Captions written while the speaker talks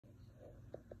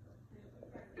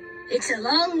It's a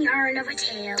long yarn of a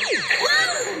tale.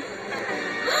 Whoa!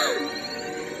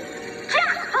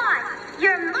 Jackpot!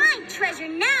 You're my treasure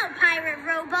now, pirate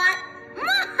robot.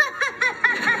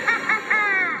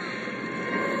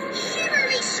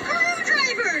 Shivery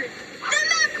screwdriver! The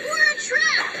mech were a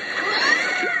trap!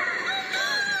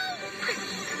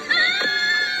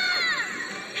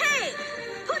 Hey,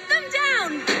 put them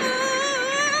down.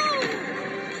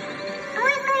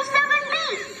 337B,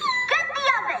 get the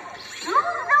oven.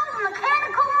 Move those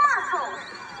mechanical muscles.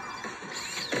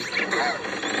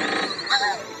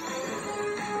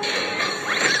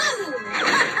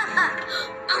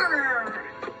 Arr!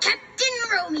 Captain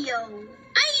Romeo,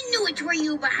 I knew it were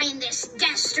you behind this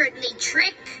dastardly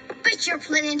trick. Bet you're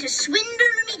planning to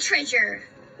swindle me treasure.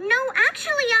 No,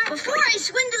 actually, Before I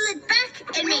swindle it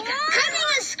back and make a cunning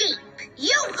escape.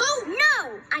 Yo-ho!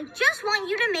 No, I just want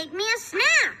you to make me a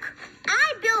snack.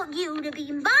 I built you to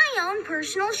be my own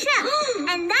personal chef,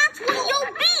 and that's what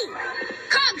you'll be.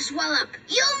 Cogswallop,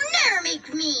 you'll ne'er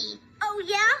make me. Oh,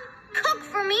 yeah? Cook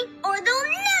for me, or they'll